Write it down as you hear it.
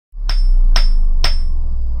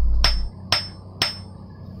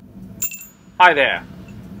Hi there.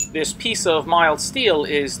 This piece of mild steel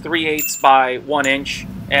is 3/8 by 1 inch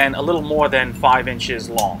and a little more than 5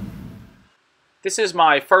 inches long. This is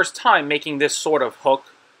my first time making this sort of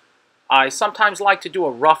hook. I sometimes like to do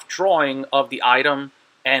a rough drawing of the item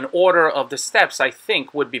and order of the steps I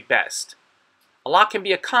think would be best. A lot can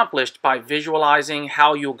be accomplished by visualizing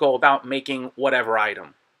how you'll go about making whatever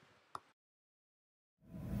item.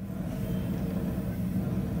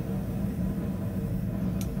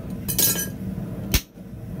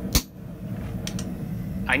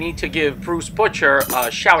 I need to give Bruce Butcher a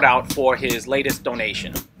shout out for his latest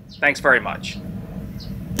donation. Thanks very much.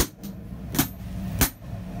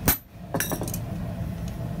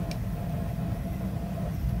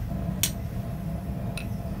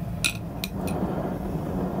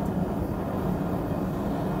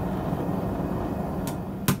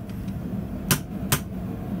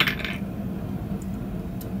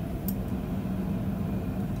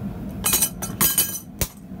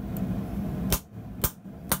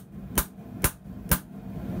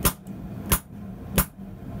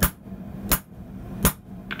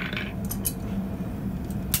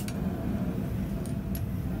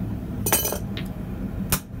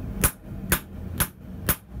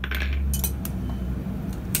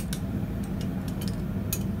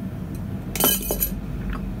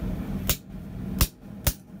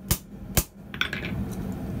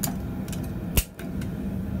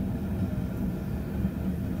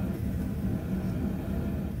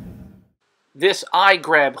 This eye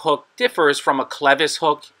grab hook differs from a clevis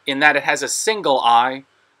hook in that it has a single eye,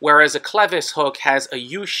 whereas a clevis hook has a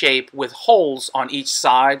U-shape with holes on each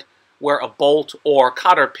side where a bolt or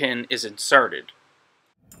cotter pin is inserted.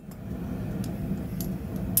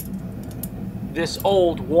 This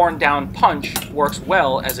old worn-down punch works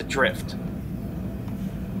well as a drift.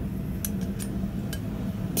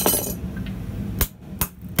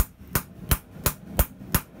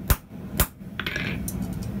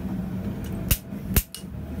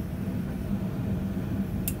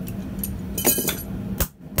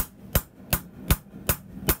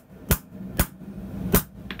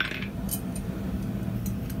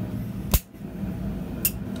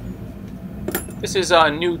 This is a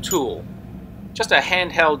new tool. Just a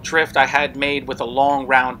handheld drift I had made with a long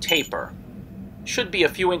round taper. Should be a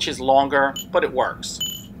few inches longer, but it works.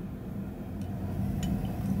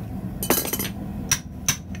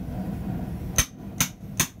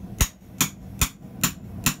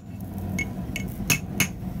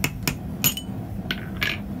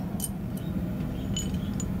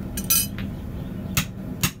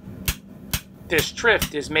 This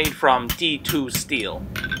drift is made from D2 steel.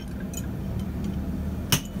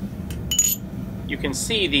 You can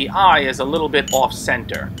see the eye is a little bit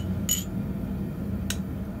off-center.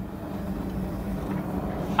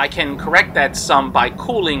 I can correct that some by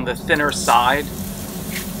cooling the thinner side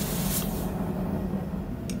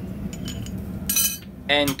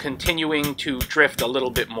and continuing to drift a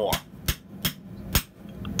little bit more.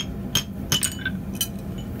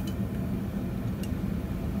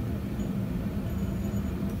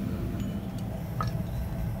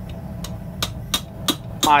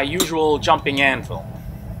 My usual jumping anvil.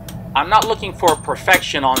 I'm not looking for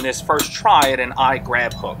perfection on this first try at an eye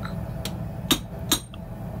grab hook.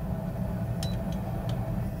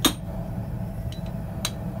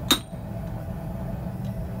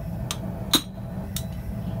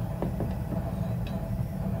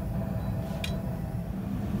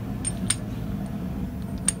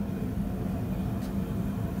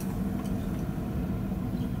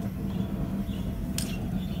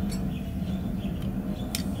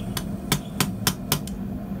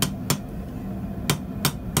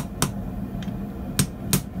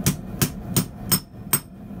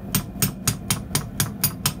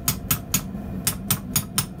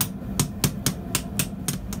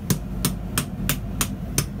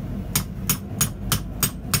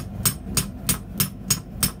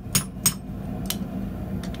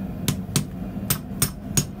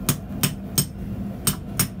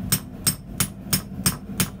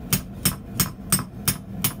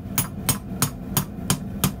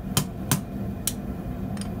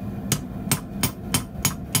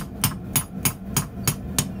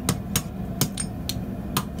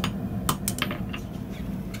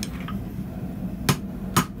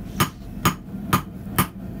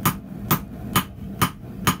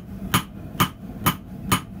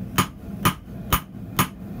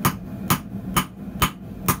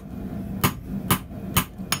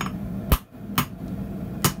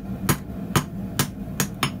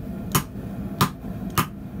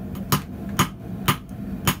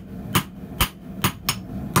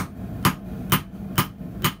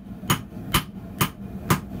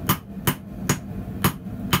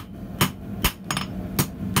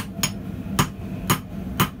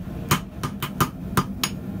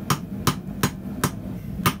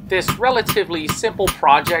 This relatively simple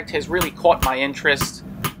project has really caught my interest.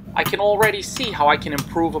 I can already see how I can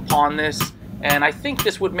improve upon this, and I think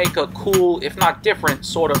this would make a cool, if not different,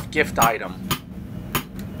 sort of gift item.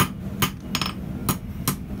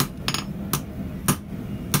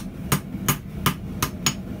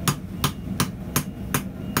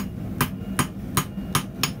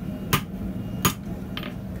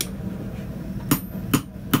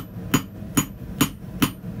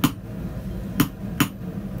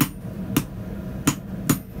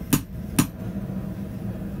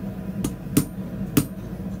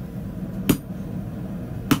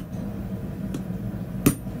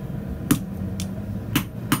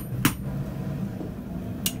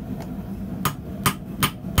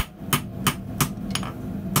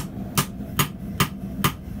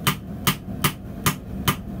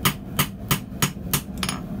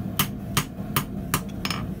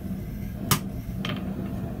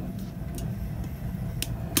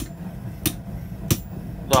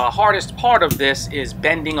 The hardest part of this is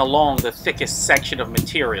bending along the thickest section of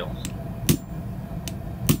material.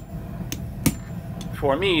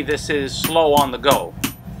 For me, this is slow on the go.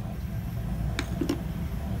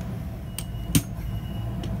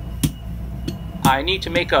 I need to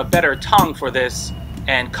make a better tongue for this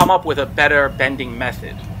and come up with a better bending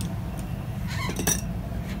method.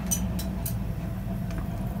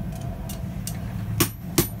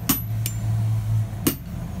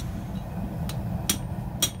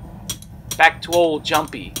 Back to old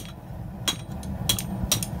Jumpy.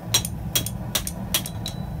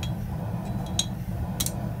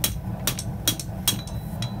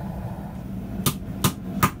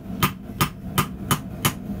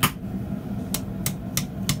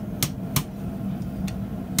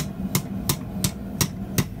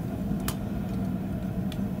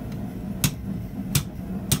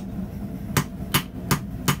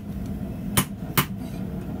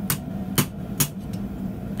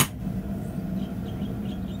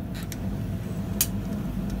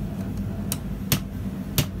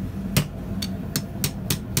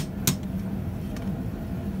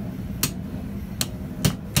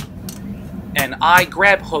 An eye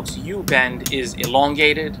grab hook's U-bend is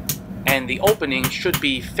elongated, and the opening should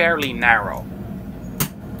be fairly narrow.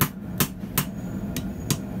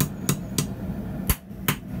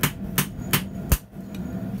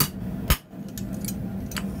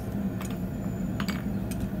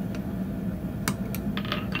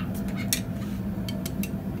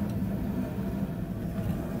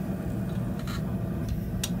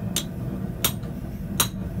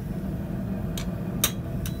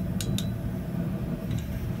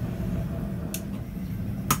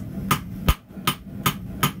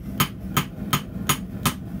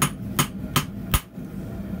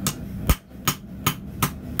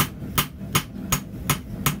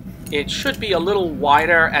 It should be a little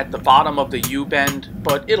wider at the bottom of the U-bend,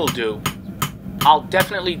 but it'll do. I'll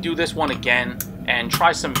definitely do this one again and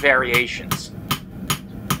try some variations.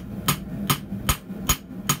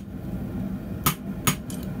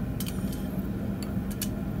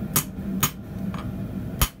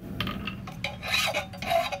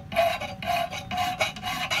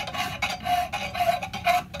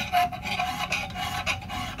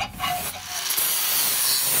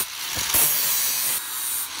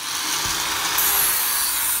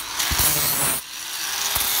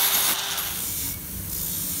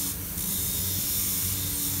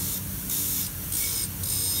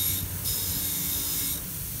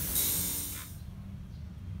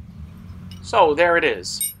 So there it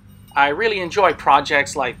is. I really enjoy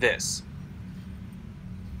projects like this.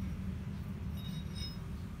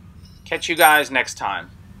 Catch you guys next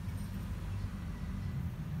time.